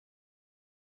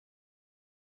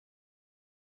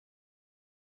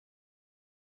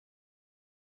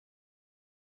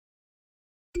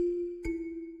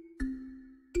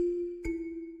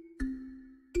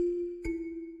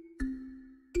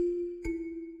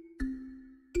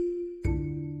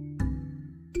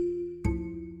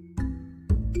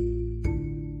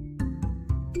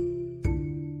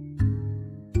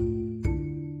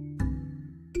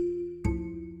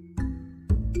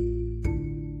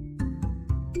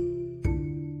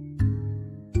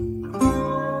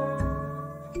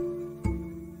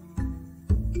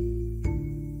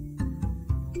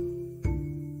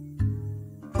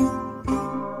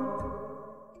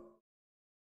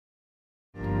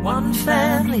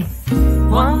family,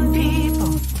 one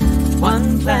people,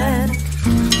 one planet,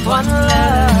 one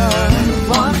love,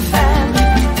 one family,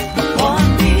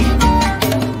 one people,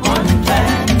 one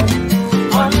planet,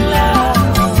 one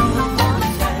love, one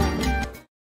family.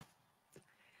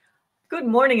 Good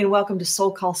morning and welcome to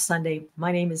SoulCall Sunday.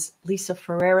 My name is Lisa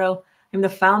Ferraro. I'm the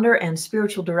founder and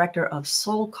spiritual director of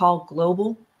SoulCall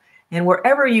Global. And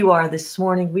wherever you are this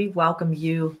morning, we welcome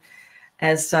you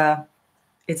as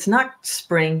it's not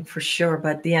spring for sure,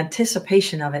 but the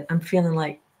anticipation of it, I'm feeling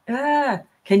like, can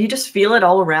you just feel it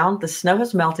all around? The snow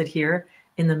has melted here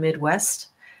in the Midwest.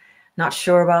 Not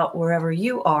sure about wherever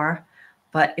you are,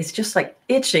 but it's just like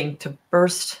itching to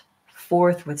burst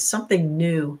forth with something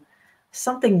new.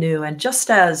 And just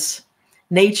as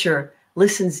nature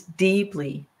listens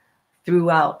deeply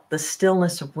throughout the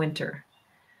stillness of winter,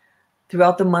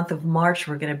 throughout the month of March,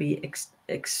 we're going to be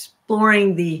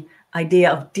exploring the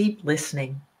idea of deep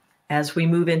listening as we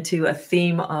move into a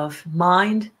theme of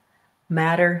mind,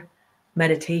 matter,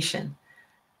 meditation.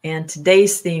 And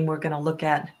today's theme we're going to look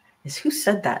at is who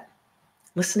said that?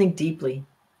 Listening deeply.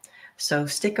 So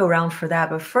stick around for that.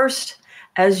 But first,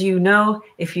 as you know,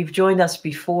 if you've joined us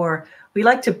before, we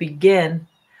like to begin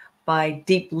by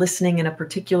deep listening in a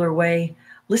particular way,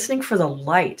 listening for the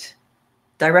light,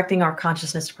 directing our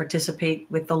consciousness to participate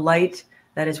with the light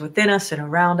that is within us and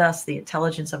around us, the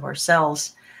intelligence of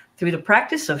ourselves, through the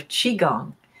practice of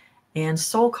Qigong. And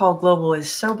SoulCall Global is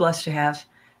so blessed to have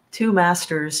two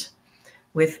masters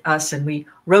with us, and we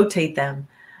rotate them.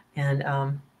 And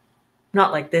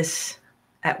not like this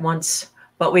at once,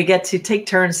 but we get to take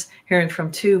turns hearing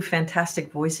from two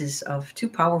fantastic voices of two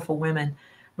powerful women.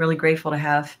 Really grateful to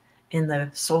have in the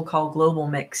SoulCall Global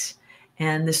mix.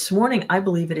 And this morning, I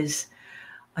believe it is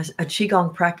a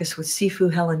Qigong practice with Sifu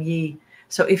Helen Yi.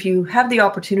 So if you have the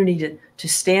opportunity to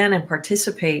stand and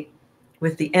participate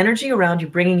with the energy around you,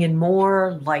 bringing in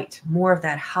more light, more of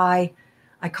that high,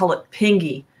 I call it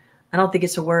pingy. I don't think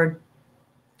it's a word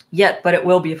yet, but it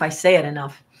will be if I say it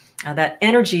enough. That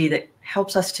energy that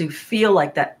helps us to feel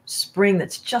like that spring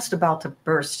that's just about to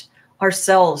burst. Our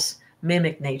cells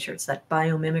mimic nature. It's that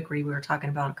biomimicry we were talking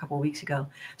about a couple of weeks ago.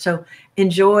 So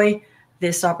enjoy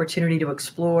this opportunity to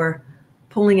explore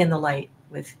pulling in the light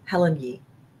with Helen Yi.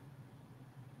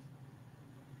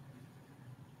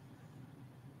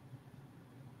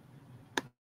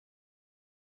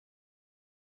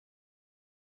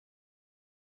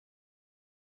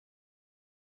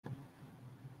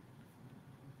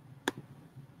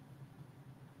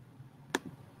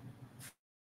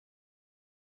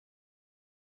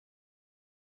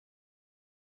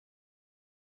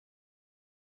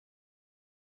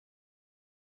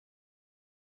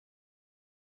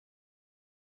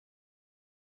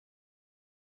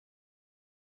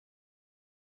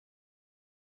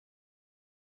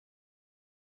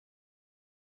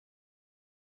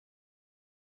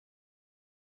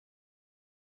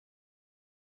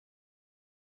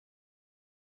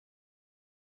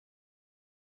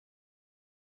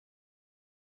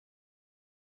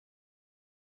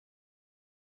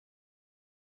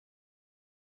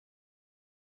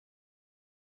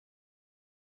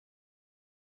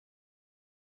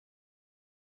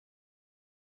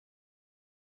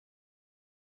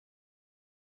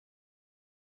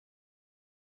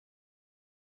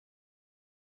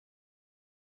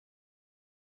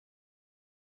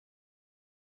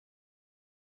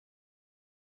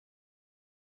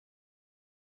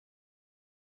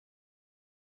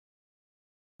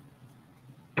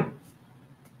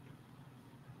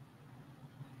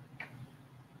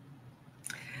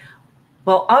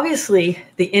 Well, obviously,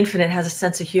 the infinite has a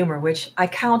sense of humor, which I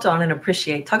count on and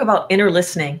appreciate. Talk about inner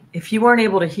listening. If you weren't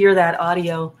able to hear that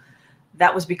audio,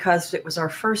 that was because it was our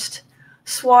first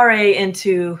foray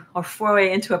into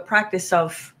a practice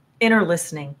of inner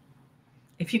listening.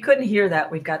 If you couldn't hear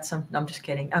that, we've got some. No, I'm just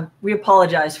kidding. We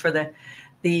apologize for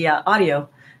the audio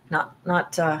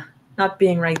not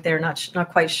being right there. Not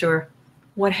quite sure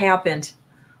what happened,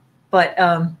 but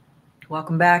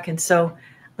welcome back. And so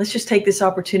let's just take this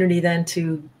opportunity then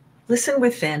to listen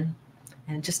within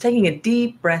and just taking a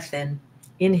deep breath in,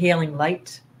 inhaling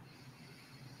light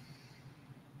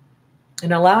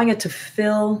and allowing it to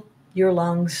fill your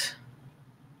lungs.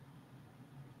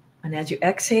 And as you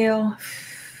exhale,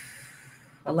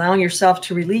 allowing yourself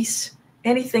to release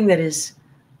anything that is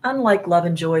unlike love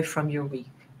and joy from your week.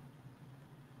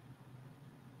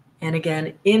 And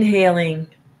again, inhaling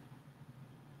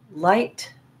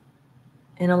light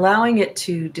and allowing it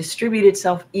to distribute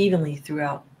itself evenly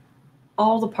throughout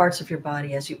all the parts of your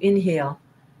body. As you inhale,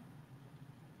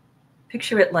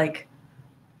 picture it like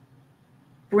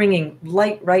bringing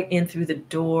light right in through the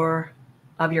door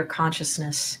of your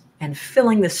consciousness, and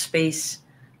filling the space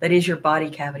that is your body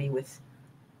cavity with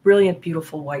brilliant,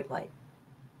 beautiful white light.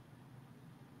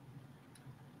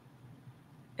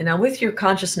 And now with your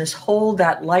consciousness, hold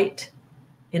that light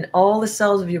in all the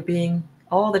cells of your being,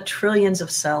 all the trillions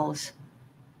of cells.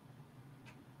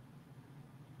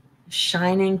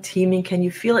 Shining, teeming. Can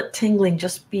you feel it tingling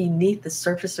just beneath the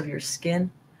surface of your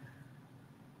skin?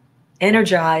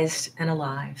 Energized and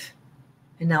alive.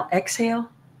 And now exhale.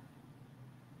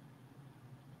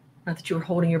 Not that you were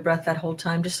holding your breath that whole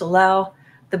time. Just allow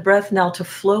the breath now to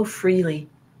flow freely.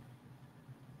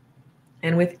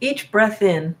 And with each breath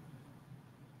in,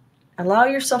 allow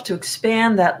yourself to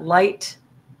expand that light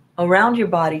around your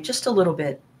body just a little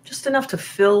bit, just enough to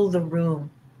fill the room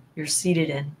you're seated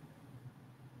in.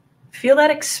 Feel that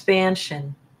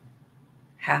expansion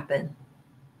happen.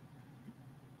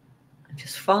 And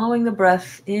just following the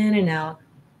breath in and out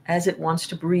as it wants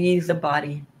to breathe the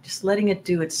body, just letting it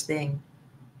do its thing.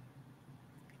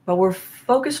 But we're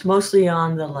focused mostly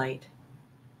on the light.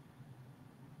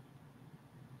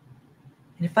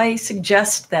 And if I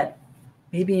suggest that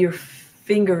maybe your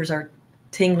fingers are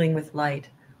tingling with light,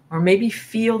 or maybe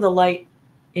feel the light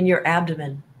in your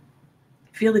abdomen,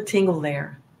 feel the tingle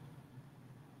there.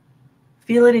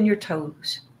 Feel it in your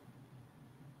toes.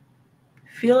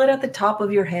 Feel it at the top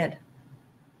of your head.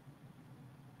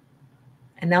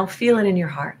 And now feel it in your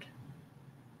heart.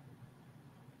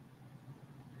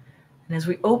 And as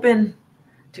we open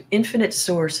to infinite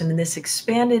source and in this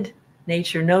expanded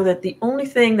nature, know that the only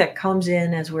thing that comes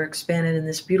in as we're expanded in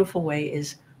this beautiful way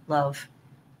is love.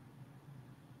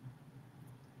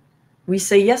 We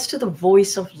say yes to the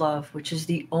voice of love, which is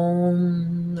the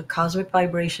Om, the cosmic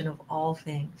vibration of all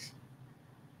things.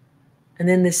 And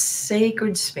in this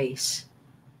sacred space,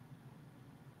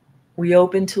 we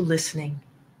open to listening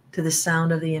to the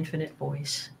sound of the infinite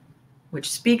voice, which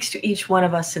speaks to each one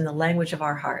of us in the language of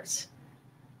our hearts.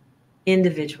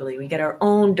 Individually, we get our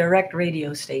own direct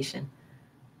radio station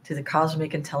to the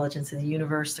cosmic intelligence of the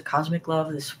universe, the cosmic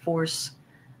love, this force,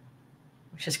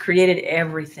 which has created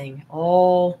everything,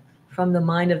 all from the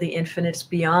mind of the infinite,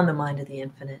 beyond the mind of the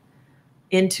infinite,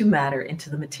 into matter, into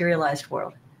the materialized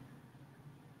world.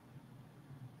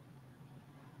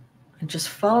 And just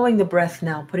following the breath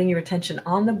now, putting your attention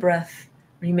on the breath,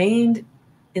 remained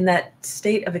in that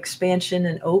state of expansion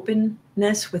and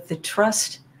openness with the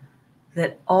trust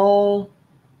that all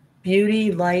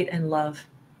beauty, light, and love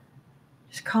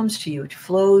just comes to you. It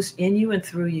flows in you and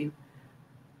through you.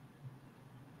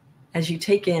 As you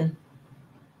take in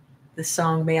the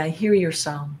song, May I Hear Your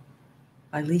Song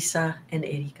by Lisa and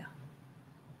Erika.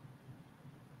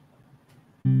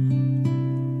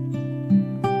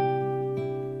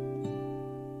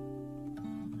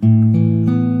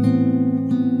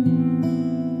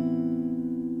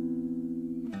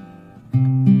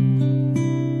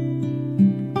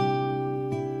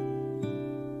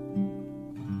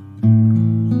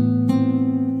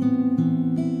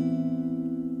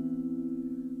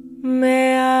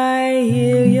 May I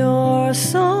hear your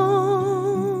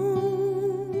song,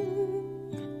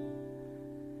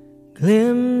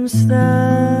 glimpse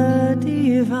the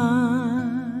divine.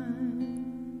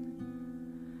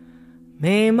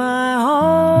 May my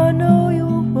heart know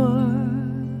your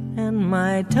word and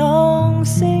my tongue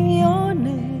sing your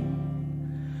name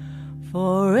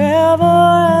forever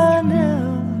and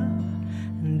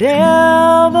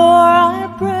ever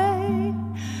I pray.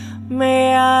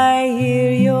 May I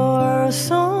hear your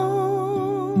song,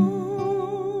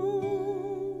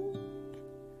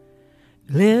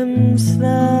 glimpse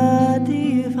the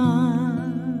divine.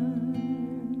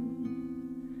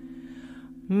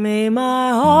 May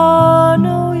my heart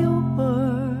know your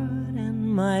word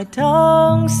and my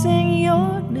tongue sing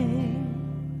your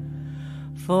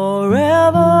name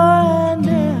forever and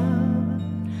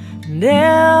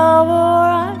ever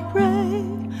I pray.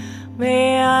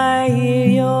 May I hear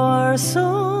your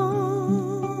song,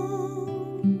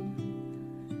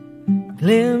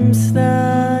 glimpse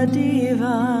the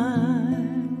divine.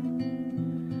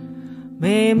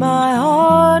 May my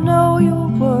heart know your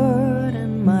word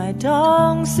and my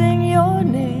tongue sing your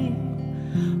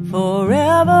name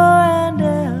forever and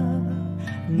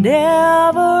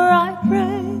ever I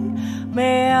pray.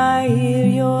 May I hear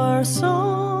your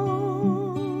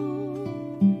song,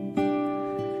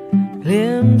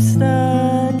 glimpse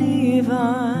the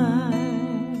divine.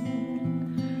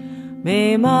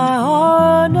 May my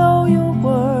heart know your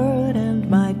word and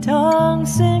my tongue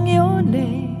sing your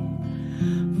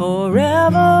name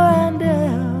forever and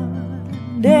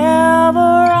ever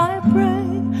I pray.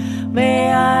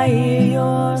 May I hear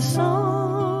your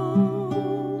song,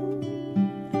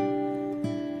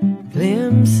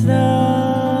 glimpse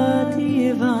the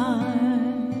divine.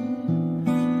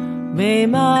 May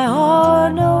my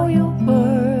heart know your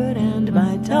word and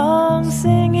my tongue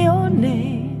sing your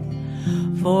name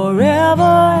forever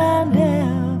and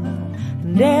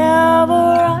ever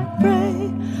I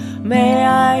pray. May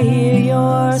I hear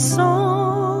your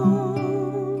song,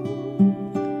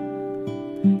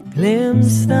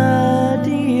 glimpse the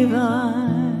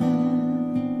divine.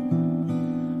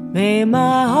 May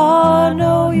my heart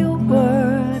know your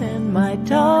word and my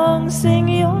tongue sing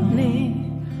your name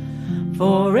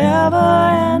forever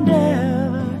and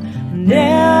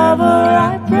ever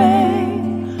I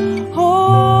pray.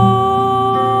 Holy,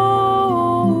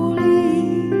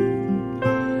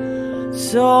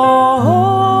 so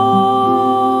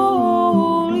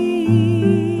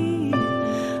holy,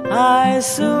 I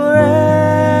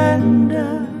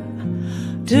surrender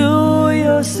to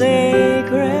your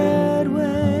sacred way.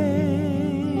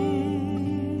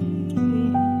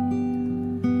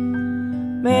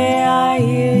 May I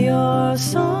hear your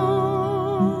song,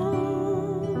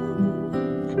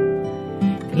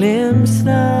 glimpse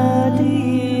the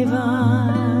divine.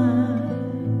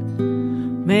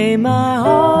 May my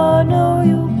heart know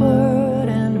your word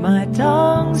and my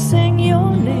tongue sing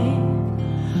your name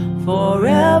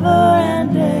forever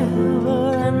and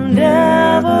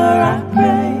ever I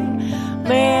pray.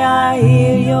 May I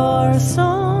hear your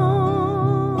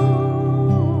song,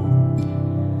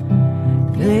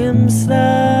 glimpse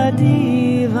the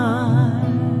divine.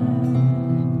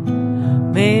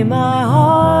 May my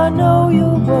heart know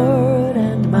your word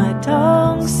and my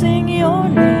tongue sing your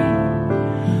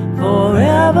name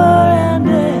forever and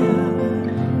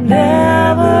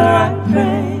ever I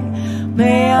pray.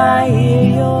 May I hear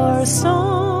your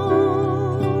song,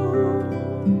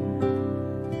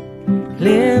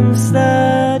 glimpse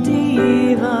the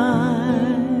divine.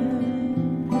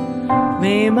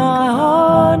 May my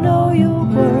heart know your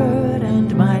word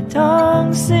and my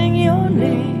tongue sing your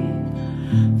name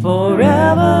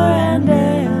forever and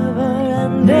ever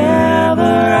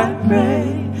I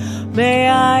pray. May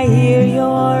I hear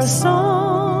your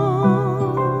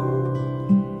song,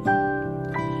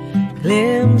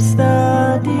 glimpse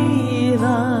the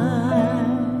divine.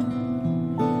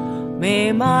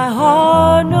 May my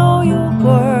heart know your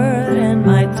word and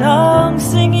my tongue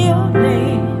sing your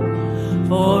name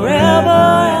forever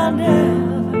and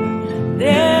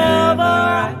ever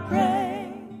I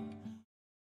pray.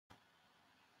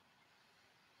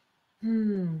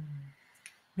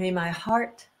 May my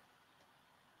heart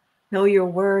know your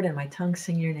word and my tongue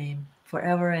sing your name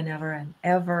forever and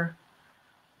ever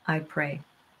I pray.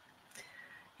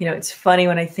 You know, it's funny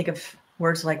when I think of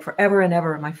words like forever and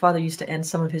ever. My father used to end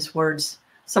some of his words,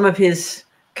 some of his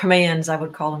commands, I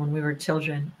would call them when we were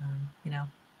children. You know,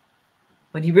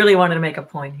 when he really wanted to make a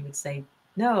point, he would say,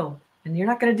 no, and you're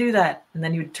not going to do that. And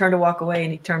then he would turn to walk away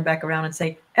and he'd turn back around and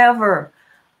say, ever.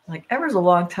 Like, ever's a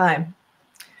long time.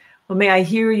 Well, may I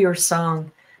hear your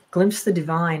song, glimpse the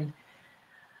divine.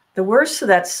 The words to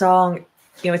that song,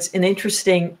 you know, it's an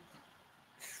interesting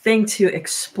thing to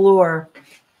explore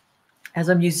as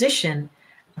a musician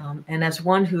and as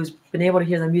one who's been able to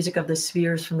hear the music of the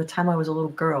spheres from the time I was a little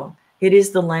girl. It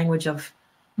is the language of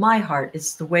my heart.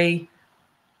 It's the way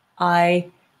I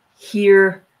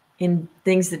hear in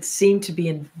things that seem to be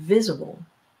invisible,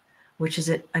 which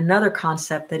is another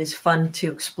concept that is fun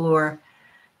to explore.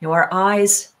 You know, our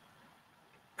eyes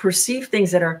perceive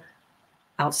things that are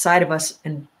outside of us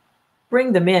and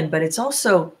bring them in, but it's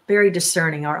also very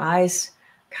discerning. Our eyes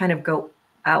kind of go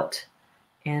out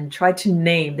and try to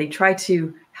name. They try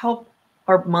to help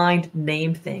our mind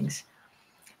name things.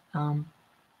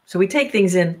 So we take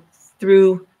things in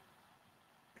through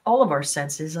all of our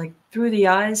senses, like through the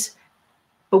eyes,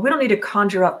 but we don't need to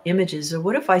conjure up images. So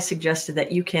what if I suggested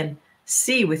that you can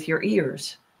see with your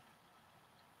ears?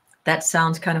 That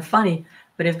sounds kind of funny,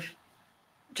 but if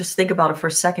just think about it for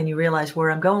a second, you realize where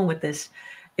I'm going with this.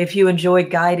 If you enjoy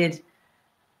guided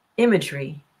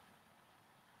imagery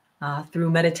through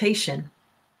meditation.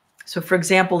 So for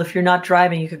example, if you're not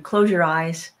driving, you could close your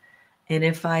eyes. And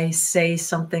if I say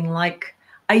something like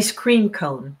ice cream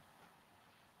cone,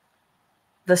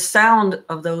 the sound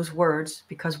of those words,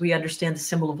 because we understand the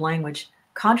symbol of language,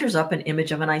 conjures up an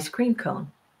image of an ice cream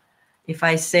cone. If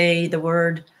I say the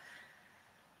word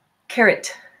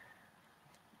carrot,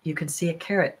 you can see a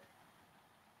carrot.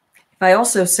 If I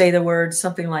also say the word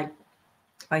something like,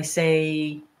 if I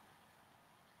say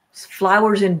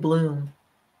flowers in bloom,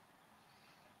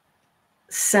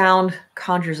 sound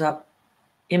conjures up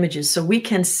images. So we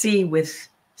can see with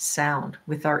sound,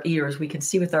 with our ears. We can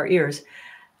see with our ears.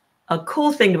 A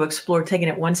cool thing to explore, taking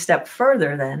it one step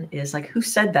further then, is like, who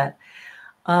said that?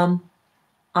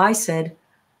 I said,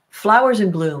 flowers in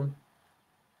bloom.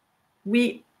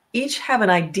 We each have an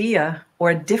idea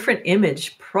or a different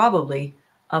image, probably,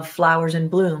 of flowers in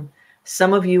bloom.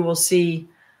 Some of you will see,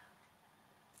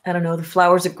 I don't know, the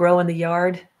flowers that grow in the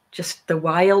yard, just the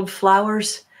wild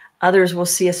flowers. Others will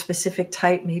see a specific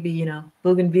type, maybe, you know,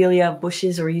 bougainvillea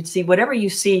bushes, or you'd see whatever you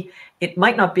see. It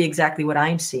might not be exactly what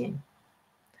I'm seeing,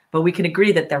 but we can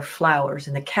agree that they're flowers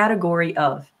in the category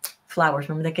of flowers.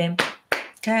 Remember that game?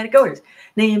 Categories,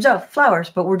 names of flowers,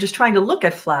 but we're just trying to look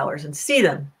at flowers and see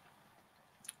them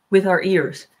with our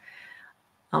ears.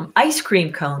 Ice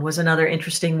cream cone was another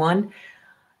interesting one.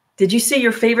 Did you see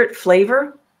your favorite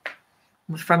flavor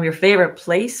from your favorite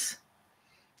place?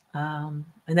 And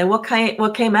then what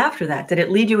came after that? Did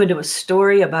it lead you into a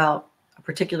story about a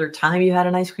particular time you had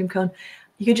an ice cream cone?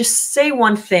 You could just say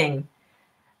one thing.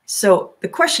 So the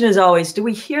question is always, do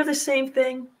we hear the same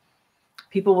thing?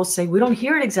 People will say, we don't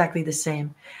hear it exactly the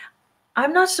same.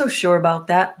 I'm not so sure about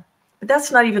that, but that's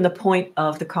not even the point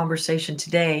of the conversation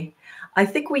today. I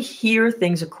think we hear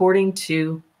things according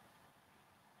to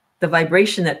the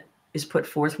vibration that is put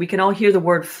forth. We can all hear the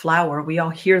word flower. We all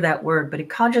hear that word, but it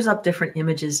conjures up different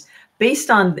images based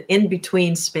on the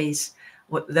in-between space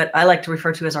that I like to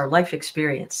refer to as our life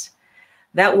experience.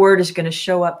 That word is going to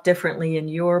show up differently in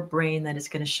your brain than it's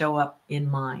going to show up in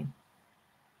mine.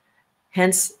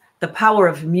 Hence, the power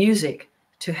of music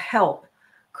to help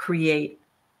create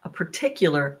a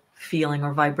particular feeling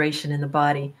or vibration in the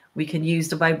body. We can use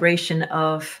the vibration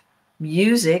of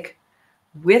music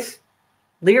with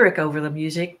lyric over the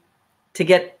music to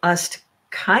get us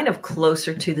kind of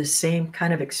closer to the same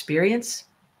kind of experience.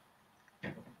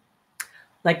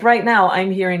 Like right now,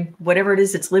 I'm hearing whatever it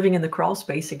is that's living in the crawl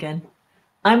space again.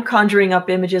 I'm conjuring up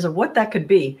images of what that could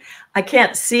be. I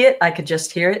can't see it. I could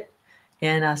just hear it.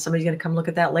 And somebody's going to come look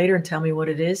at that later and tell me what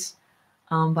it is.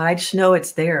 But I just know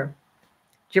it's there.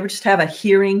 Do you ever just have a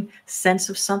hearing sense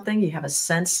of something? You have a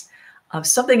sense of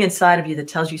something inside of you that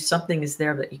tells you something is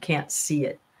there, but you can't see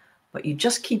it. But you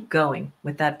just keep going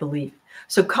with that belief.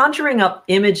 So conjuring up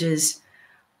images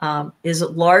is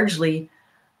largely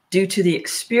due to the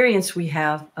experience we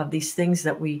have of these things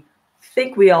that we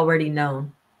think we already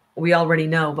know. We already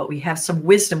know, but we have some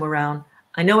wisdom around.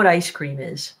 I know what ice cream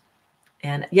is.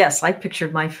 And yes, I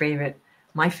pictured my favorite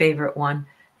one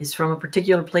is from a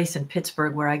particular place in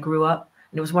Pittsburgh where I grew up.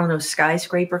 And it was one of those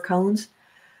skyscraper cones.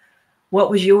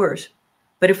 What was yours?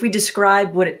 But if we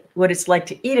describe what it's like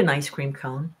to eat an ice cream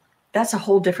cone, that's a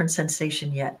whole different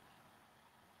sensation yet.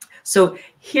 So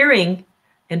hearing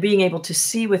and being able to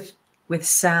see with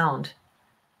sound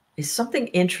is something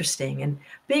interesting. And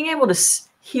being able to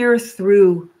hear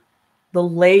through the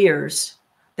layers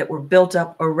that were built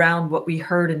up around what we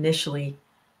heard initially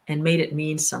and made it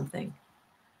mean something.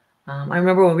 I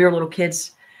remember when we were little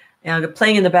kids,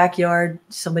 playing in the backyard,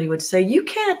 somebody would say, "You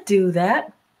can't do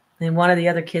that." And one of the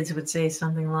other kids would say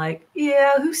something like,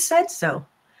 "Yeah, who said so?"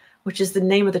 Which is the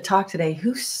name of the talk today.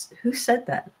 Who said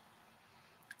that?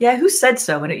 Yeah, who said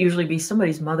so? And it usually be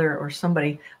somebody's mother or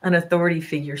somebody, an authority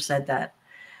figure said that.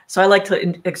 So I like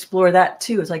to explore that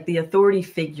too. It's like the authority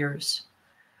figures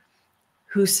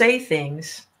who say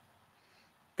things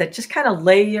that just kind of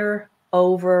layer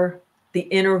over the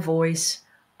inner voice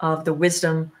of the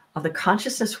wisdom of the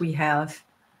consciousness we have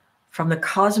from the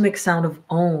cosmic sound of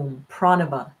Om,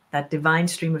 Pranava, that divine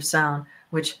stream of sound,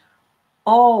 which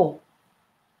all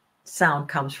sound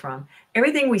comes from.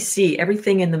 Everything we see,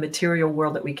 everything in the material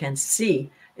world that we can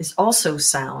see is also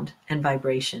sound and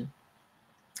vibration.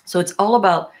 So it's all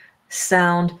about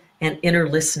sound and inner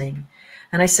listening.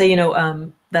 And I say,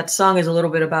 that song is a little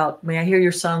bit about, may I hear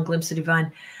your song, Glimpse of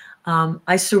Divine?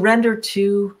 I surrender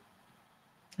to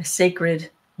a sacred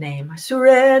name. I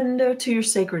surrender to your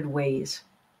sacred ways,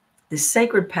 this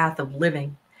sacred path of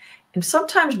living. And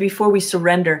sometimes before we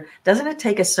surrender, doesn't it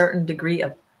take a certain degree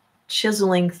of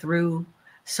chiseling through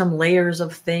some layers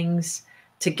of things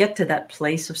to get to that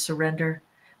place of surrender?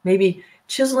 Maybe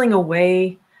chiseling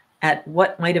away at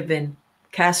what might have been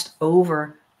cast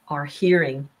over our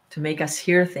hearing to make us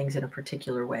hear things in a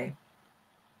particular way.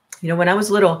 When I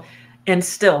was little, and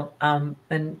still,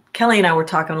 and Kelly and I were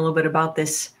talking a little bit about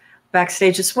this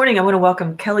backstage this morning. I want to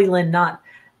welcome Kelly Lynn Knott.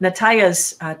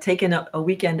 Nataya's taken a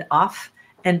weekend off.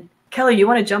 And Kelly, you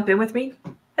want to jump in with me?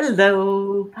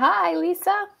 Hello. Hi,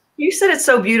 Lisa. You said it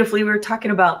so beautifully. We were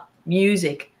talking about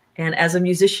music, and as a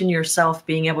musician yourself,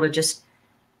 being able to just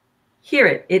hear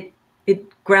it.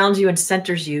 It grounds you and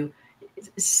centers you.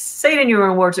 Say it in your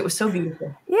own words. It was so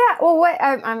beautiful. Yeah. Well,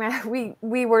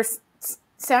 we were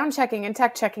sound checking and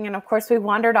tech checking. And of course, we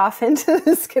wandered off into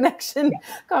this connection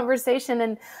conversation.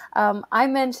 And I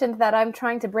mentioned that I'm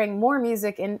trying to bring more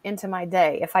music into my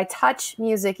day. If I touch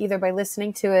music, either by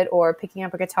listening to it or picking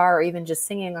up a guitar or even just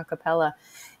singing a cappella,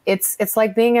 it's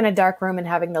like being in a dark room and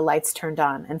having the lights turned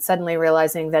on and suddenly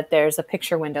realizing that there's a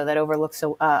picture window that overlooks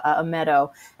a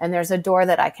meadow and there's a door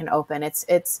that I can open.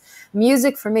 It's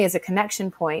music for me is a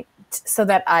connection point so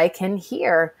that I can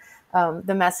hear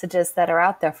the messages that are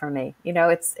out there for me. You know,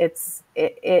 it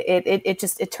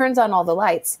turns on all the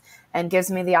lights and gives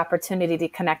me the opportunity to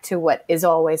connect to what is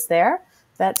always there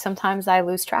that sometimes I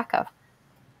lose track of.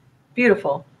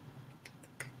 Beautiful.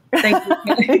 Thank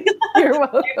you. You're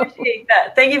welcome. I appreciate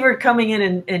that. Thank you for coming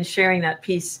in and sharing that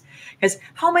piece. Because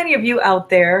how many of you out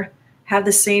there have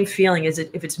the same feeling as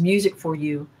if it's music for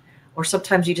you, or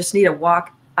sometimes you just need a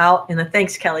walk out in the,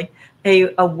 thanks, Kelly,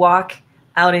 a walk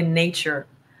out in nature.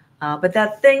 But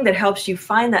that thing that helps you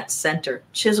find that center,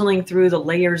 chiseling through the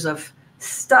layers of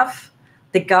stuff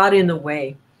that got in the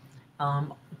way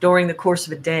during the course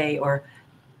of a day, or,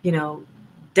 you know,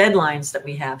 deadlines that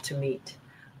we have to meet,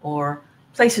 or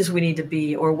places we need to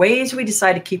be, or ways we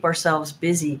decide to keep ourselves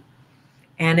busy.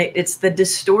 And it's the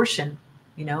distortion,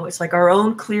 you know, it's like our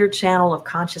own clear channel of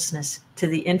consciousness to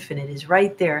the infinite is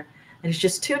right there. And it's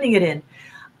just tuning it in.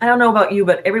 I don't know about you,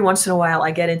 but every once in a while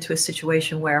I get into a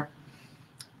situation where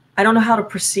I don't know how to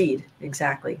proceed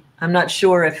exactly. I'm not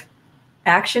sure if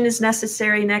action is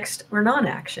necessary next or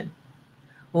non-action.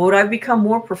 Well, what I've become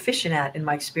more proficient at in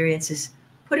my experience is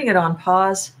putting it on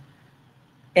pause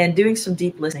and doing some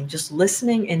deep listening, just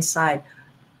listening inside.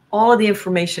 All of the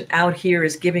information out here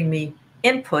is giving me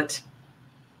input.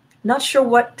 Not sure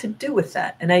what to do with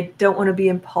that. And I don't want to be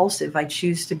impulsive. I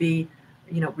choose to be,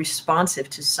 you know, responsive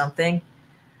to something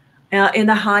in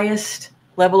the highest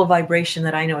level of vibration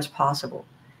that I know is possible.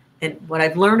 And what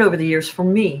I've learned over the years for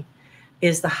me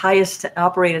is the highest, to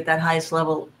operate at that highest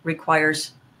level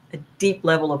requires a deep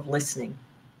level of listening.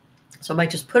 So I might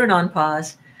just put it on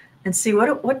pause and see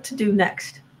what to do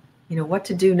next. You know, what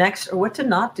to do next or what to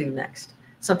not do next.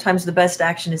 Sometimes the best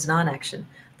action is non-action,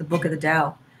 the book of the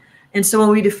Tao. And so when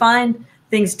we define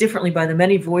things differently by the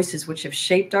many voices which have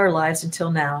shaped our lives until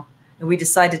now, and we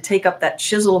decide to take up that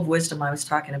chisel of wisdom I was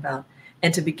talking about,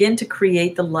 and to begin to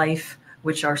create the life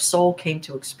which our soul came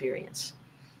to experience.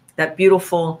 That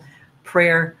beautiful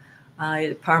prayer,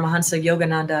 Paramahansa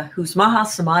Yogananda, whose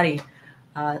Mahasamadhi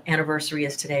anniversary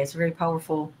is today. It's a very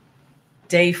powerful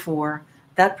day for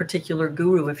that particular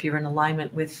guru, if you're in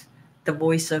alignment with the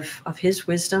voice of his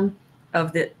wisdom,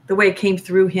 of the way it came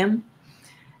through him.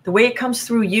 The way it comes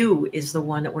through you is the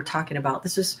one that we're talking about.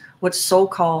 This is what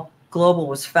SoulCall Global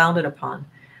was founded upon.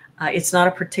 It's not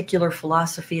a particular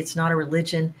philosophy. It's not a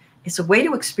religion. It's a way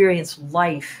to experience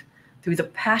life through the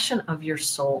passion of your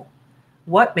soul.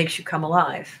 What makes you come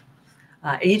alive?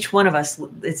 Each one of us,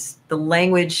 it's the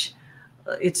language,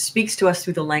 it speaks to us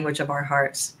through the language of our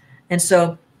hearts. And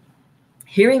so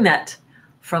hearing that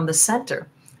from the center,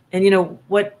 and you know,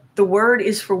 what the word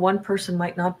is for one person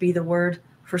might not be the word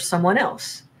for someone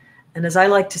else. And as I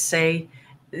like to say,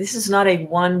 this is not a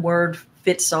one word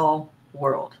fits all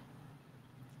world.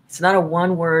 It's not a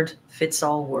one word fits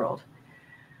all world.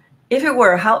 If it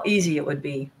were, how easy it would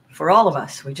be for all of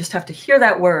us. We just have to hear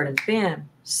that word and bam,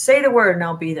 say the word and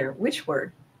I'll be there. Which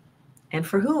word? And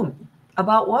for whom?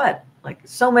 About what? Like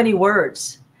so many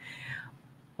words.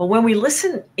 Well, when we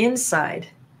listen inside,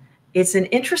 it's an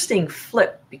interesting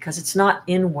flip because it's not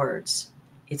in words.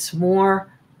 It's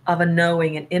more of a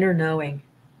knowing, an inner knowing.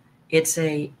 It's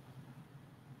a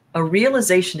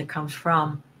realization that comes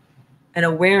from an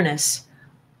awareness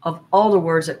of all the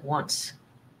words at once.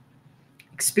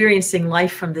 Experiencing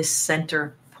life from this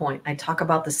center point. I talk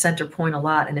about the center point a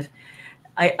lot. And if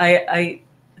I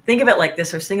think of it like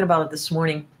this, I was thinking about it this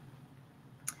morning,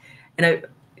 and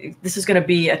this is going to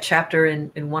be a chapter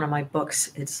in one of my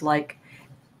books. It's like,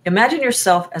 imagine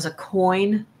yourself as a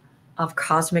coin of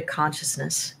cosmic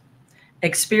consciousness,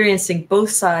 experiencing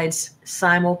both sides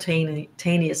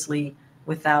simultaneously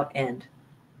without end.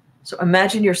 So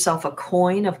imagine yourself a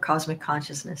coin of cosmic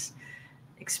consciousness,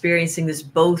 experiencing this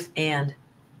both and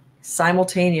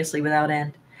simultaneously without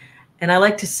end. And I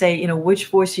like to say, you know, which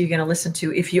voice are you going to listen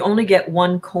to? If you only get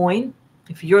one coin,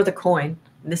 if you're the coin,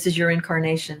 and this is your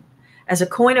incarnation, as a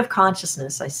coin of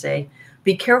consciousness, I say,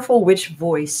 be careful which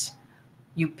voice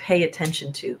you pay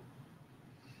attention to.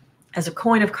 As a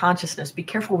coin of consciousness, be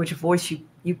careful which voice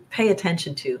you pay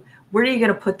attention to. Where are you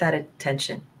going to put that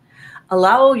attention?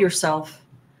 Allow yourself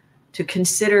to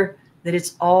consider that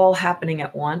it's all happening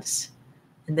at once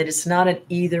and that it's not an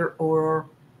either or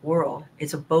world.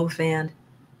 It's a both and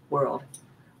world.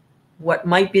 what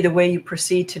might be the way you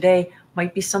proceed today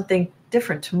might be something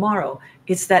different tomorrow.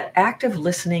 It's that active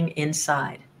listening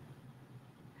inside,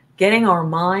 getting our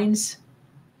minds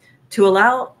to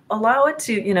allow it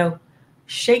to,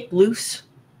 shake loose,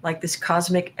 like this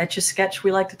cosmic etch-a-sketch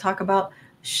we like to talk about.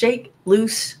 Shake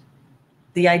loose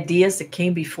the ideas that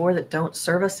came before that don't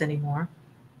serve us anymore,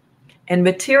 and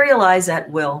materialize at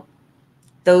will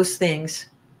those things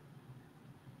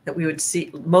that we would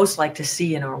most like to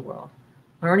see in our world.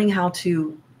 Learning how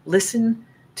to listen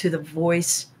to the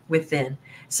voice within.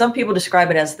 Some people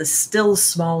describe it as the still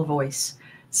small voice.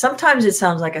 Sometimes it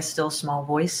sounds like a still small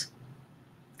voice.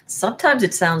 Sometimes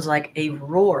it sounds like a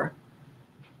roar.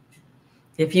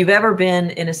 If you've ever been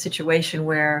in a situation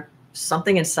where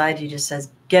something inside you just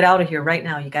says, get out of here right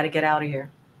now, you got to get out of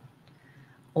here,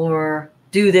 or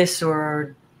do this,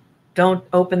 or don't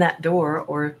open that door,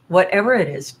 or whatever it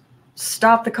is,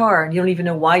 stop the car, and you don't even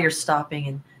know why you're stopping,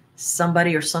 and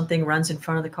somebody or something runs in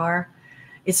front of the car.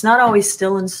 It's not always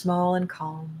still and small and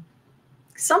calm.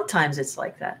 Sometimes it's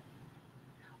like that.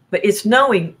 But it's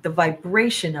knowing the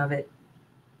vibration of it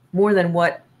more than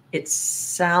what it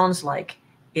sounds like.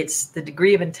 It's the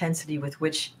degree of intensity with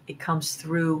which it comes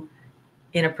through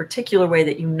in a particular way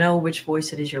that you know which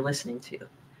voice it is you're listening to.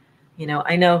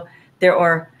 I know there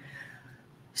are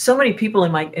so many people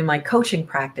in my coaching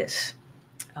practice.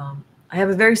 I have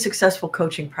a very successful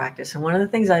coaching practice. And one of the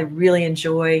things I really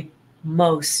enjoy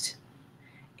most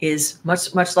is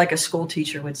much like a school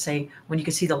teacher would say, when you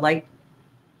can see the light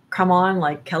come on,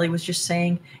 like Kelly was just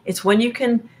saying, it's when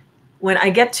I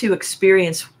get to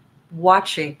experience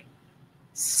watching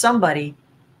somebody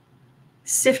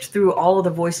sift through all of the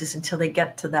voices until they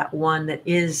get to that one that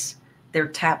is their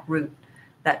tap root,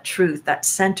 that truth, that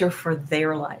center for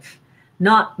their life.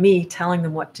 Not me telling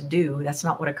them what to do. That's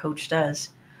not what a coach does.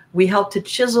 We help to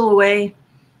chisel away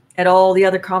at all the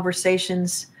other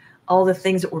conversations, all the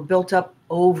things that were built up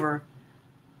over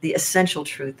the essential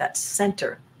truth, that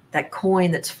center, that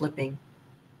coin that's flipping,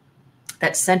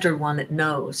 that centered one that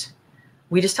knows.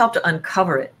 We just help to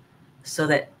uncover it so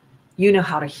that you know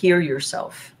how to hear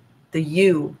yourself, the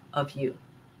you of you,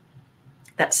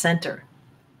 that center.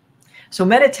 So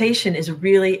meditation is a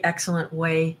really excellent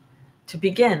way to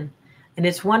begin. And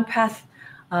it's one path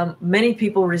many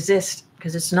people resist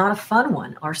because it's not a fun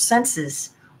one. Our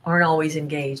senses aren't always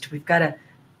engaged. We've got to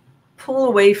pull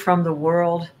away from the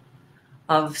world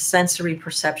of sensory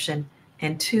perception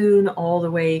and tune all the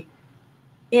way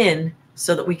in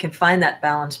so that we can find that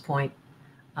balance point.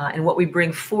 And what we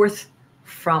bring forth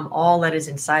from all that is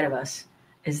inside of us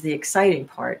is the exciting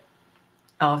part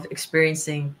of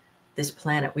experiencing this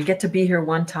planet. We get to be here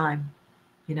one time,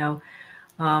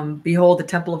 behold, the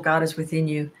temple of God is within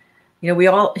you. We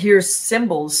all hear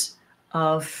symbols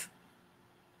of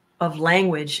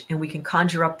language, and we can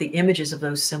conjure up the images of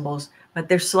those symbols, but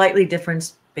they're slightly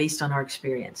different based on our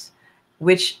experience,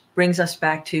 which brings us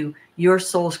back to your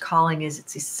soul's calling.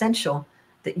 It's essential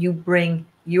that you bring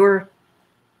your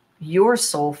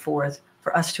soul forth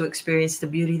for us to experience the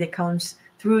beauty that comes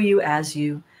through you as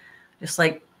you. Just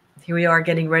like here we are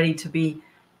getting ready to be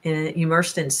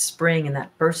immersed in spring, and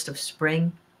that burst of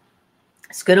spring.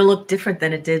 It's going to look different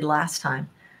than it did last time,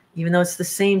 even though it's the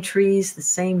same trees, the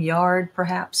same yard,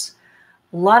 perhaps.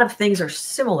 A lot of things are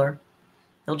similar.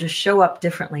 They'll just show up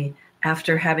differently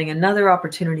after having another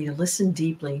opportunity to listen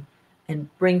deeply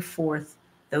and bring forth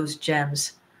those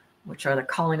gems, which are the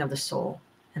calling of the soul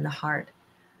and the heart.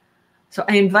 So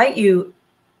I invite you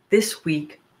this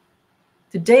week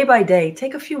to day by day,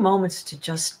 take a few moments to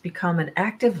just become an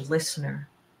active listener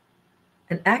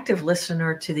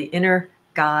to the inner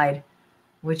guide,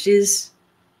 which is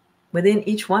within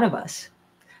each one of us.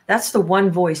 That's the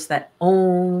one voice, that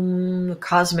Om,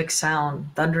 cosmic sound,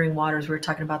 thundering waters. We were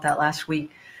talking about that last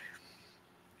week.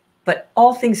 But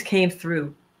all things came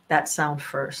through that sound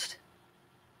first.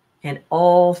 And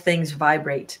all things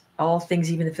vibrate. All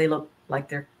things, even if they look like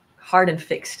they're hard and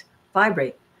fixed,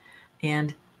 vibrate.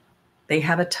 And they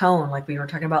have a tone, like we were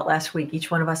talking about last week.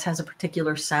 Each one of us has a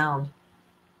particular sound.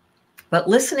 But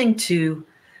listening to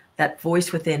that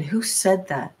voice within, who said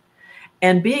that?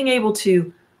 And being able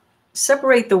to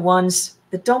separate the ones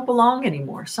that don't belong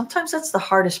anymore. Sometimes that's the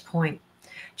hardest point.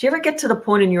 Do you ever get to the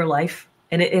point in your life,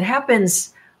 and it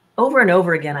happens over and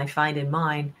over again, I find in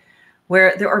mine,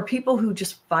 where there are people who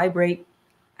just vibrate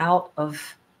out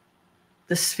of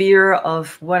the sphere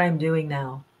of what I'm doing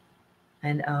now.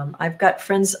 And I've got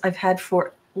friends I've had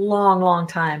for a long, long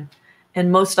time.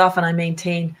 And most often I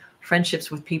maintain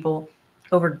friendships with people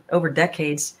over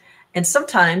decades. And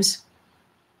sometimes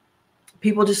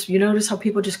people just, you notice how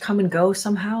people just come and go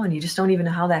somehow, and you just don't even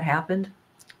know how that happened.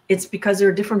 It's because there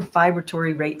are different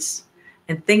vibratory rates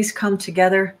and things come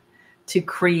together to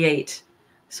create.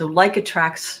 So like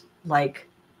attracts like,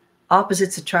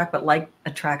 opposites attract, but like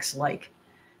attracts like.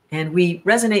 And we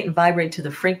resonate and vibrate to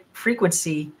the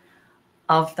frequency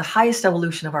of the highest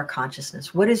evolution of our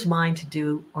consciousness. What is mine to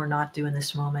do or not do in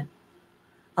this moment?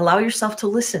 Allow yourself to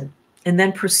listen and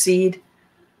then proceed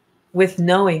with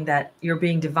knowing that you're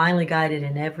being divinely guided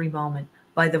in every moment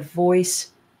by the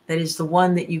voice that is the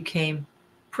one that you came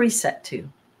preset to.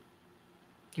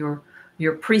 Your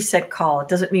preset call. It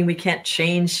doesn't mean we can't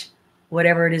change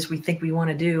whatever it is we think we want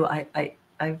to do.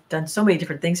 I've done so many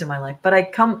different things in my life, but I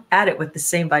come at it with the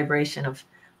same vibration of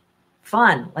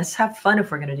fun. Let's have fun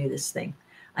if we're going to do this thing.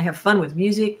 I have fun with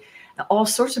music, all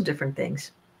sorts of different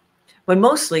things. But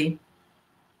mostly,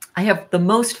 I have the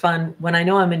most fun when I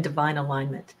know I'm in divine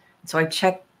alignment. So I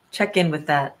check in with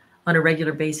that on a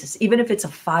regular basis, even if it's a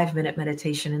 5-minute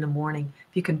meditation in the morning.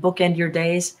 If you can bookend your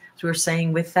days, as we were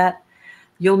saying with that,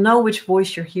 you'll know which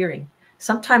voice you're hearing.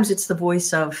 Sometimes it's the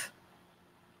voice of,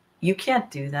 you can't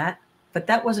do that, but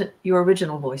that wasn't your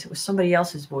original voice. It was somebody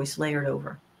else's voice layered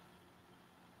over.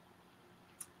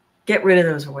 Get rid of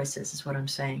those voices is what I'm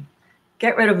saying.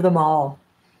 Get rid of them all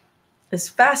as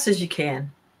fast as you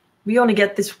can. We only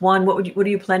get this one. What do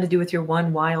you plan to do with your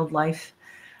one wild life?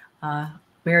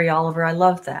 Mary Oliver, I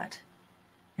love that.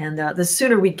 And the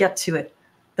sooner we get to it,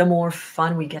 the more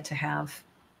fun we get to have,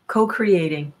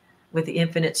 co-creating with the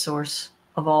infinite source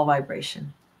of all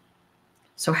vibration.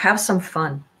 So have some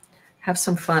fun. Have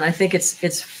some fun. I think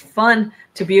it's fun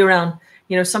to be around.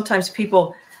 You know, sometimes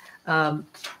people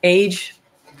age.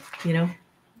 You know,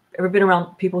 ever been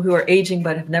around people who are aging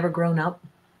but have never grown up?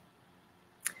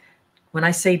 When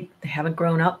I say they haven't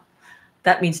grown up,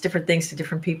 that means different things to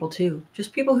different people too.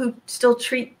 Just people who still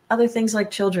treat other things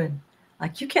like children.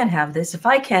 Like, you can't have this. If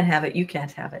I can't have it, you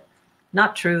can't have it.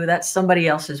 Not true. That's somebody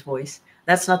else's voice.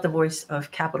 That's not the voice of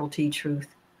capital T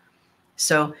truth.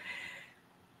 So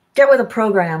get with a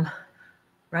program,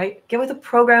 right? Get with a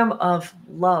program of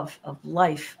love, of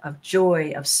life, of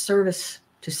joy, of service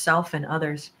to self and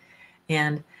others,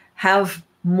 and have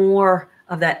more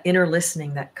of that inner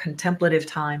listening, that contemplative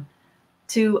time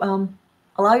to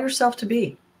allow yourself to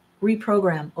be,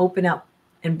 reprogram, open up,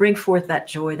 and bring forth that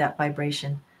joy, that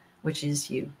vibration, which is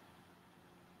you.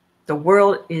 The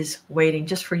world is waiting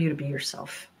just for you to be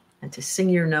yourself and to sing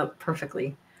your note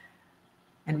perfectly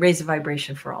and raise a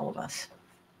vibration for all of us.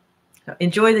 So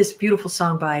enjoy this beautiful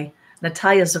song by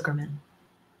Natalia Zuckerman.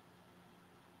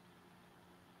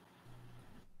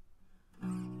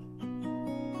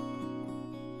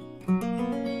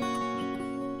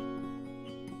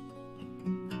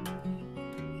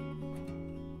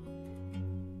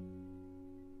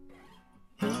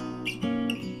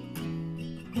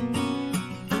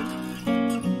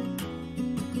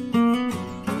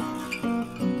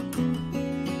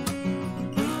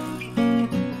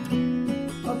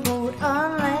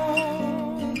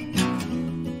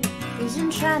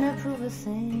 Trying to prove a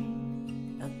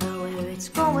thing about where it's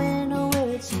going or where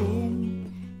it's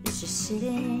been. It's just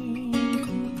sitting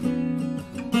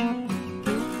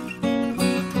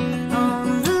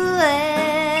on the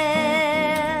land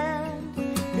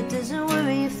that doesn't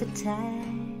worry if the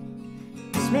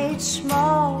tide is made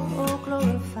small or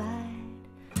glorified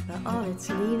by all it's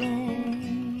leaving.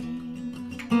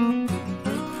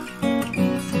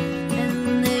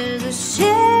 And there's a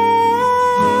shame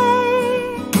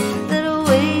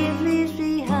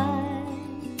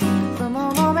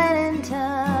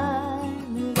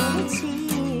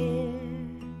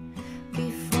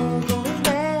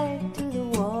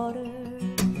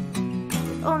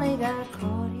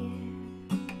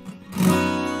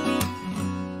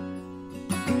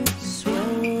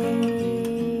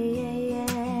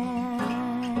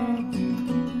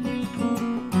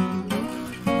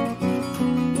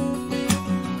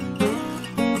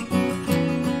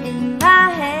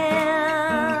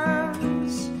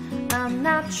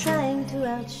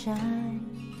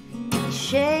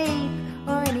shape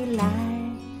or any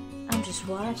line, I'm just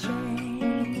watching.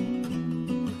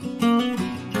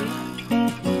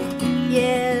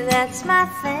 Yeah, that's my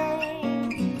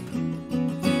thing.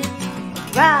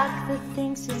 Rock that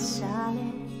thinks it's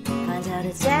solid finds out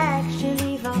it's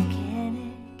actually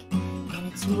volcanic and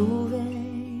it's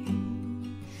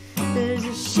moving. There's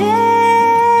a shade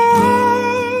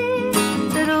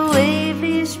that a wave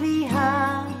leaves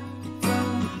behind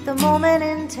from the moment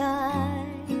in time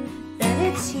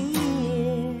it's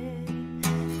here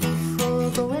before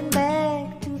going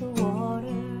back to the water.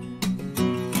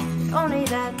 Only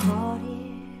got caught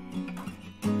here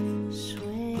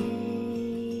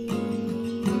swaying.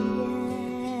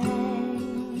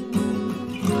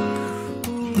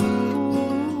 Ooh.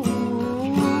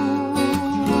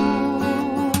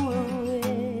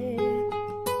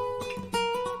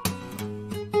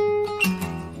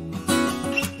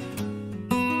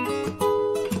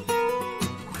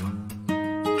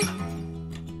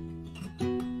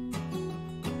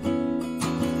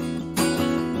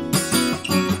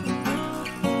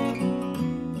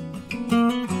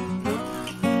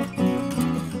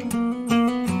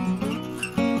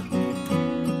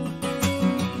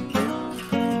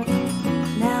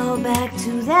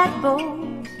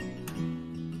 boat,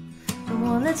 the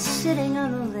one that's sitting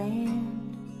on the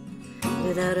land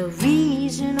without a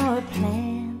reason or a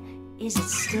plan. Is it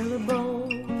still a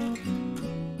boat?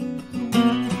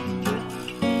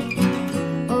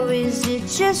 Or is it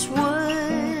just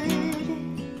wood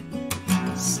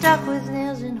stuck with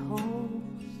nails and holes?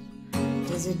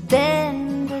 Does it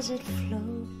bend? Does it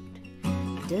float?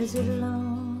 Does it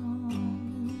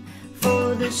long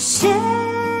for the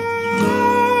sand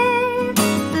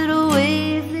that a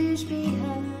wave leaves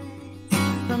behind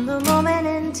from the moment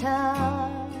in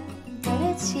time that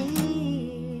it's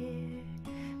here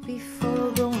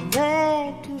before going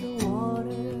back to the water?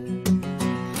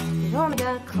 It only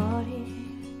got caught here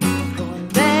going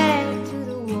back to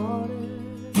the water.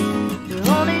 It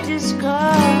only just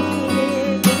got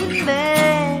here going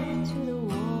back to the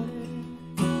water.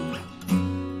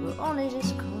 We're only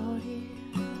just caught here.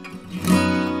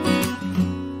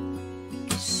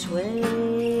 Sway,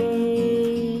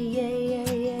 yeah,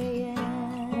 yeah, yeah, yeah.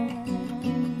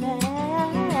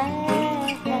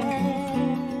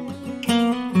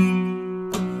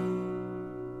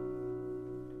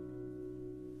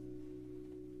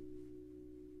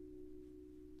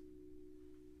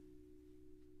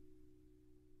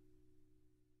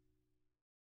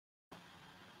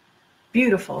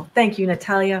 Beautiful. Thank you,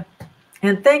 Natalia.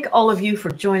 And thank all of you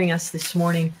for joining us this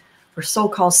morning for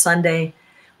SoulCall Sunday.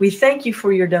 We thank you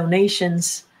for your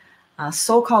donations.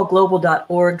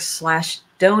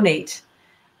 SoulCallGlobal.org/donate.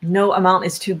 No amount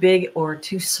is too big or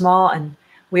too small. And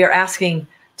we are asking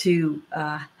to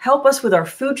help us with our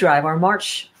food drive. Our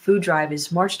March food drive is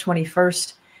March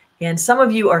 21st. And some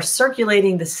of you are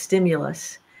circulating the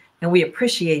stimulus, and we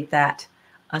appreciate that.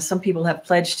 Some people have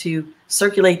pledged to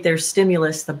circulate their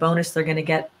stimulus, the bonus they're going to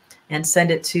get, and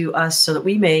send it to us so that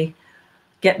we may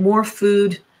get more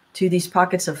food to these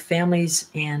pockets of families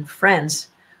and friends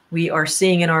we are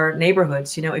seeing in our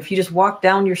neighborhoods. You know, if you just walk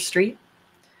down your street,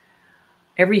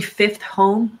 every fifth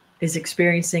home is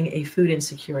experiencing a food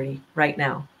insecurity right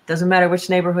now. Doesn't matter which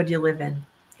neighborhood you live in.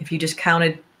 If you just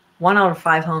counted 1 out of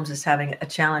 5 homes is having a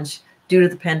challenge due to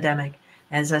the pandemic.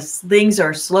 As things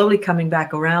are slowly coming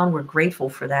back around, we're grateful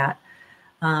for that.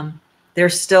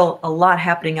 There's still a lot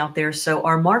happening out there. So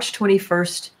our March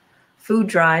 21st food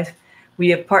drive, we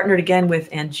have partnered again with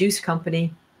And Juice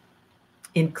Company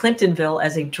in Clintonville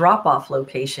as a drop-off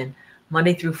location,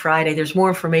 Monday through Friday. There's more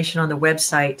information on the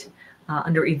website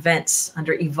under events,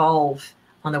 under Evolve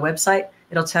on the website.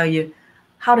 It'll tell you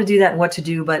how to do that and what to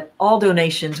do. But all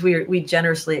donations, we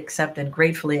generously accept and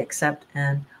gratefully accept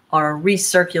and are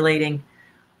recirculating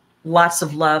lots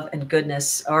of love and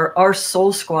goodness. Our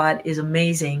Soul Squad is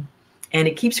amazing, and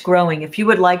it keeps growing. If you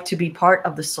would like to be part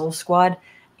of the Soul Squad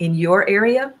in your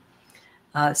area,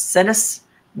 send us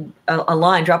a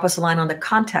line, drop us a line on the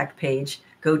contact page.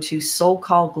 Go to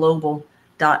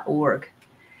SoulCallGlobal.org.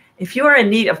 If you are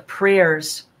in need of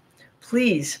prayers,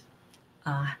 please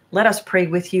let us pray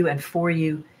with you and for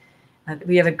you.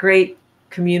 We have a great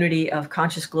community of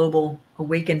conscious global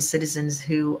awakened citizens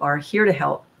who are here to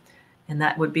help. And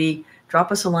that would be,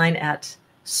 drop us a line at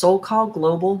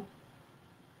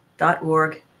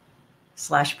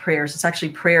SoulCallGlobal.org/prayers. It's actually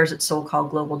prayers at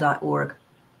SoulCallGlobal.org.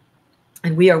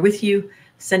 And we are with you,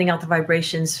 sending out the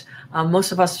vibrations.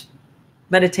 Most of us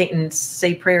meditate and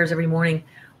say prayers every morning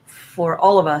for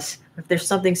all of us. If there's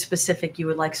something specific you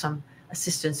would like some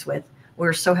assistance with,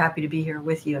 we're so happy to be here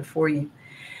with you and for you.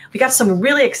 We got some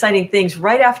really exciting things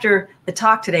right after the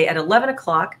talk today at 11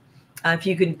 o'clock. If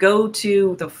you can go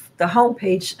to the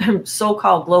homepage,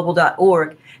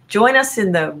 SoulCallGlobal.org, join us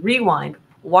in the rewind,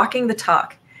 Walking the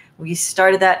Talk. We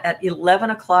started that at 11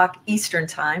 o'clock Eastern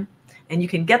time, and you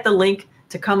can get the link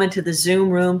to come into the Zoom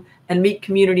room and meet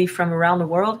community from around the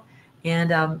world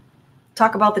and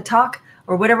talk about the talk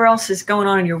or whatever else is going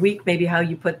on in your week, maybe how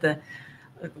you put the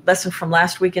lesson from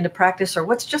last week into practice, or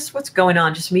what's going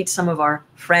on. Just meet some of our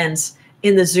friends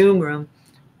in the Zoom room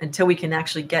until we can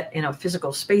actually get in a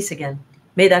physical space again.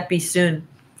 May that be soon.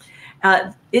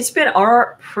 It's been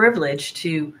our privilege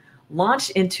to launch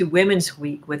into Women's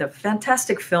Week with a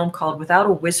fantastic film called Without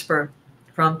a Whisper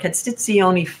from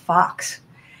Constituzione Fox.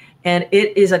 And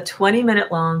it is a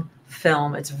 20-minute long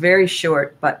film. It's very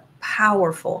short, but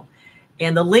powerful.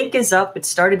 And the link is up. It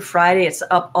started Friday. It's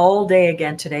up all day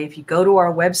again today. If you go to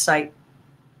our website,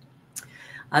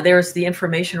 there's the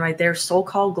information right there,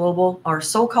 SoulCall Global or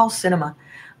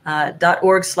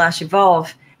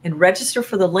SoulCallCinema.org/evolve, and register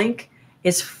for the link.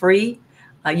 It's free.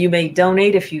 You may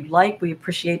donate if you'd like. We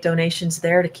appreciate donations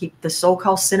there to keep the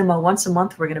SoulCall Cinema. Once a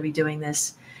month, we're going to be doing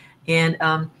this. And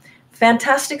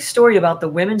fantastic story about the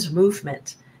women's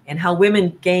movement and how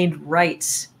women gained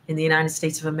rights in the United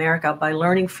States of America by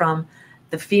learning from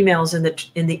the females in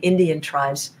the Indian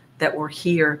tribes that were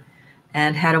here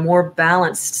and had a more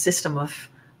balanced system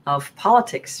of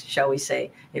politics, shall we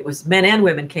say. It was men and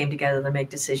women came together to make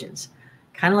decisions,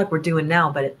 kind of like we're doing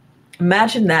now, but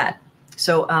imagine that.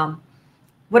 So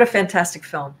what a fantastic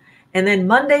film. And then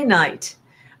Monday night,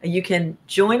 you can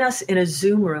join us in a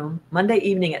Zoom room Monday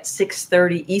evening at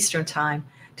 6:30 Eastern time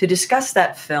to discuss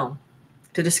that film,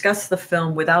 to discuss the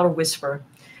film Without a Whisper.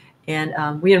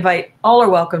 And we invite, all are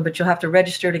welcome, but you'll have to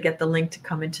register to get the link to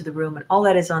come into the room. And all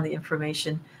that is on the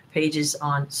information pages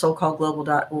on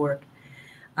soulcallglobal.org.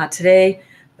 Today,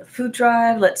 the food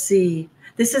drive, let's see.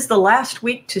 This is the last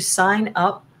week to sign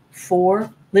up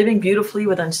for Living Beautifully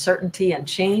with Uncertainty and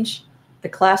Change, the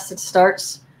class that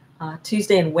starts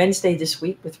Tuesday and Wednesday this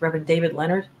week with Reverend David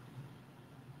Leonard.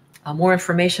 More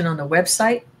information on the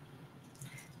website.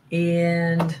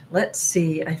 And let's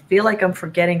see, I feel like I'm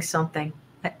forgetting something.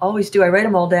 I always do. I write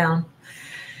them all down.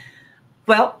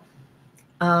 Well,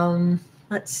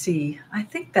 let's see. I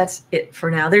think that's it for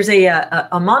now. There's a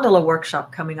mandala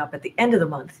workshop coming up at the end of the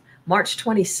month, March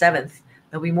 27th.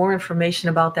 There'll be more information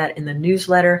about that in the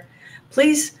newsletter.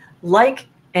 Please like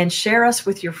and share us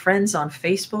with your friends on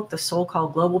Facebook, the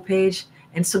SoulCall Global page,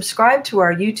 and subscribe to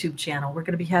our YouTube channel. We're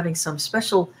going to be having some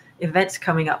special events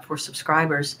coming up for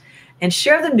subscribers. And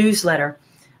share the newsletter.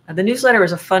 The newsletter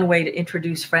is a fun way to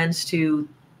introduce friends to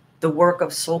the work of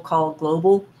SoulCall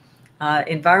Global,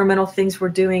 environmental things we're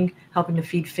doing, helping to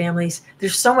feed families.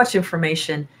 There's so much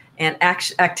information and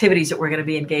activities that we're going to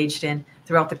be engaged in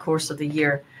throughout the course of the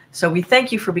year. So we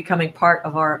thank you for becoming part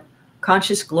of our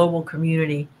conscious global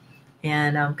community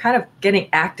and kind of getting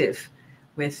active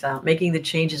with making the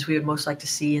changes we would most like to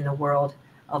see in the world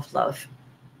of love.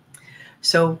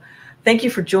 So thank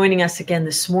you for joining us again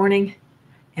this morning.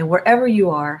 And wherever you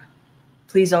are,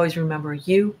 please always remember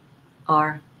you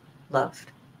are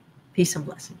loved. Peace and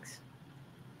blessings.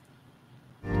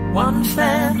 One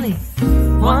family,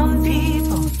 one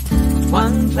people,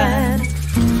 one planet,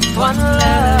 one land.